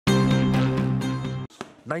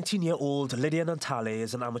19-year-old Lydia Nantale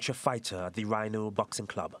is an amateur fighter at the Rhino Boxing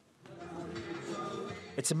Club.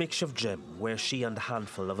 It's a makeshift gym where she and a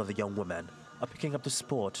handful of other young women are picking up the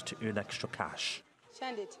sport to earn extra cash.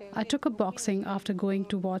 I took up boxing after going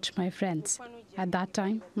to watch my friends. At that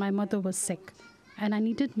time, my mother was sick and I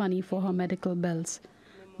needed money for her medical bills.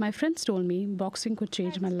 My friends told me boxing could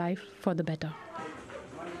change my life for the better.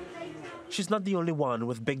 She's not the only one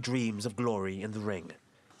with big dreams of glory in the ring.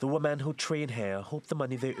 The women who train here hope the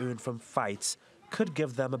money they earn from fights could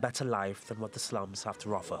give them a better life than what the slums have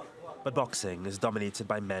to offer. But boxing is dominated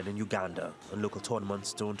by men in Uganda, and local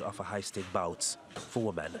tournaments don't offer high-stake bouts for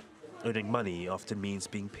women. Earning money often means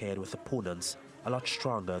being paired with opponents a lot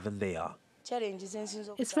stronger than they are.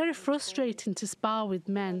 It's very frustrating to spar with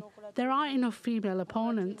men. There aren't enough female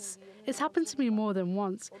opponents. It's happened to me more than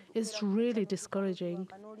once. It's really discouraging.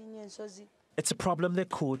 It's a problem their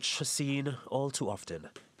coach has seen all too often.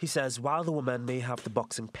 He says while the women may have the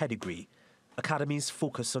boxing pedigree, academies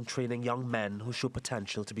focus on training young men who show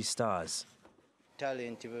potential to be stars.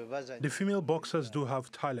 The female boxers do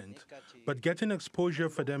have talent, but getting exposure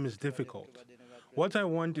for them is difficult. What I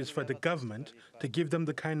want is for the government to give them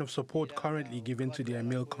the kind of support currently given to their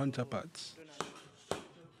male counterparts.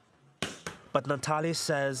 But Nantale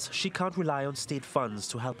says she can't rely on state funds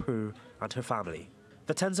to help her and her family.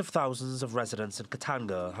 The tens of thousands of residents in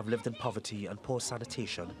Katanga have lived in poverty and poor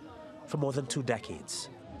sanitation for more than 2 decades.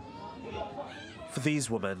 For these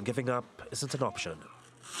women, giving up isn't an option.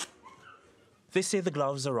 They say the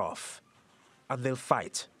gloves are off, and they'll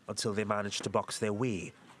fight until they manage to box their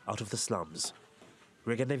way out of the slums.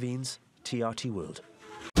 Reagan Des Vignes, TRT World.